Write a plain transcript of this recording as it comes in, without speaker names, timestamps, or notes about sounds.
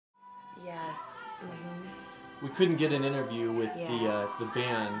We couldn't get an interview with the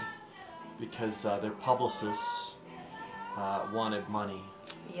band because their publicists wanted money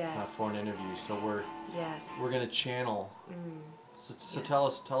for an interview. So we're going to channel. So tell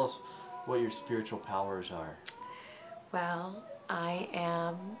us what your spiritual powers are. Well, I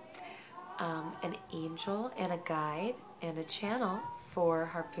am an angel and a guide and a channel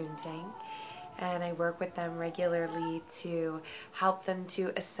for Harpoontang, and I work with them regularly to help them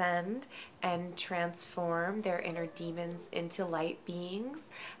to ascend and transform their inner demons into light beings,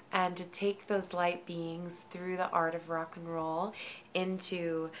 and to take those light beings through the art of rock and roll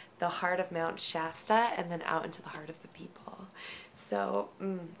into the heart of Mount Shasta and then out into the heart of the people. So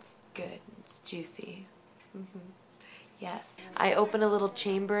it's good, it's juicy. Yes. I open a little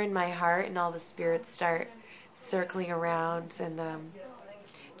chamber in my heart and all the spirits start circling around and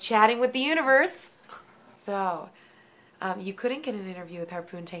chatting with the universe. So you couldn't get an interview with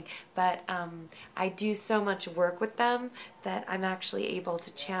Harpoontang, but I do so much work with them that I'm actually able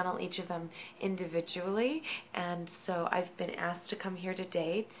to channel each of them individually, and so I've been asked to come here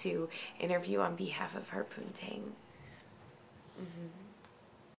today to interview on behalf of Harpoontang.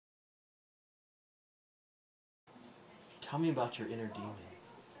 Tell me about your inner demon.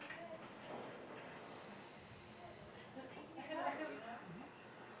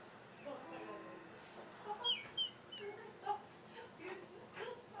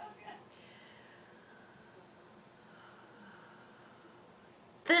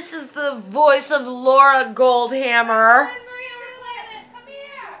 This is the voice of Laura Goldhamer.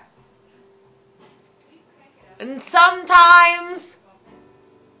 And sometimes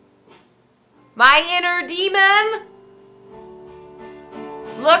my inner demon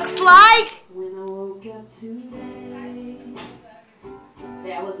looks like when I woke up today,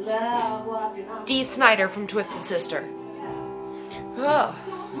 there was love walking on. Dee Snider from Twisted Sister.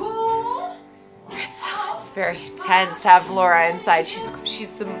 Oh. It's very intense to have Laura inside.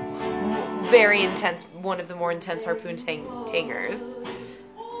 She's the very intense, one of the more intense Harpoontangers.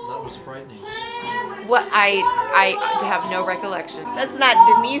 That was frightening. What I have no recollection. That's not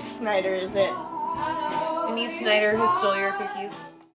Denise Snider, is it? Denise Snider, who stole your cookies.